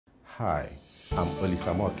Hi, I'm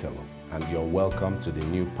Olisamo Okelo, and you're welcome to the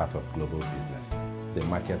new part of global business, the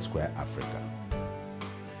Marketsquare Africa.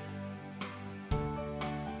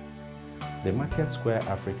 The Marketsquare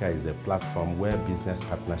Africa is a platform where business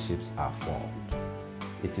partnerships are formed.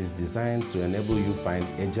 It is designed to enable you find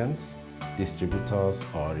agents, distributors,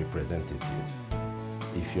 or representatives.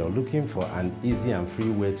 If you're looking for an easy and free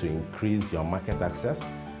way to increase your market access,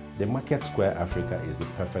 the Marketsquare Africa is the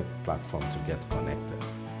perfect platform to get connected.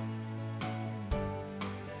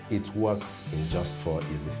 It works in just 4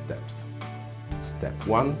 easy steps. Step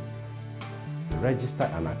 1. Register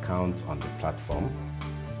an account on the platform.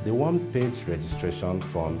 The one-page registration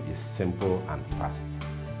form is simple and fast.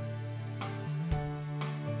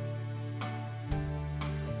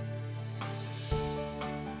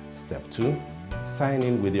 Step 2. Sign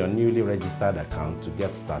in with your newly registered account to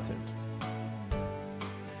get started.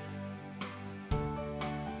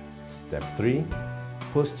 Step 3.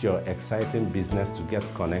 Post your exciting business to get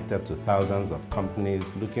connected to thousands of companies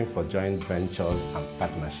looking for joint ventures and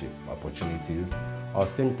partnership opportunities, or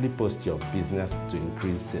simply post your business to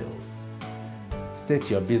increase sales. State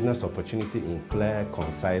your business opportunity in clear,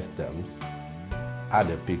 concise terms.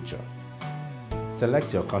 Add a picture.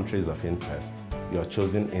 Select your countries of interest, your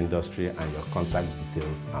chosen industry, and your contact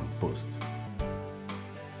details, and post.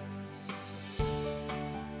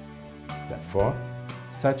 Step 4.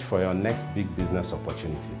 Search for your next big business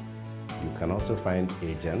opportunity. You can also find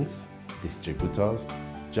agents, distributors,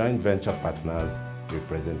 joint venture partners,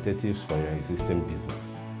 representatives for your existing business.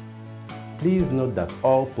 Please note that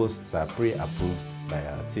all posts are pre-approved by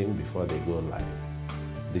our team before they go live.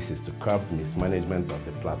 This is to curb mismanagement of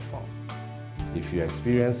the platform. If you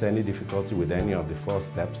experience any difficulty with any of the 4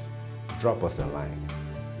 steps, drop us a line.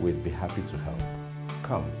 We'd be happy to help.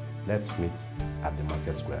 Come, let's meet at the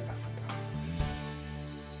Marketsquare Africa.